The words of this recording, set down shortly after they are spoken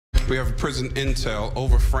We have prison intel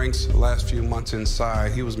over Frank's last few months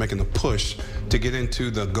inside. He was making a push to get into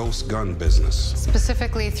the ghost gun business.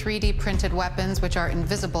 Specifically 3D printed weapons which are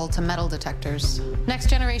invisible to metal detectors. Next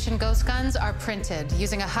generation ghost guns are printed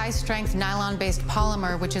using a high-strength nylon-based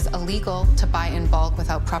polymer which is illegal to buy in bulk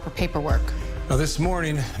without proper paperwork. Now, this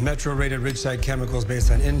morning, Metro raided Ridgeside Chemicals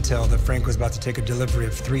based on intel that Frank was about to take a delivery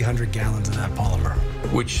of 300 gallons of that polymer.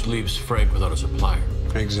 Which leaves Frank without a supplier.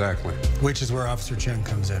 Exactly. Which is where Officer Chen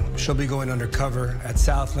comes in. She'll be going undercover at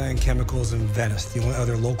Southland Chemicals in Venice, the only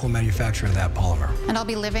other local manufacturer of that polymer. And I'll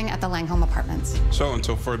be living at the Langholm Apartments. So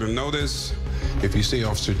until further notice, if you see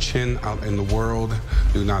Officer Chen out in the world,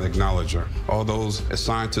 do not acknowledge her. All those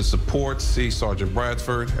assigned to support, see Sergeant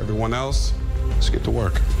Bradford. Everyone else, let's get to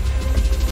work.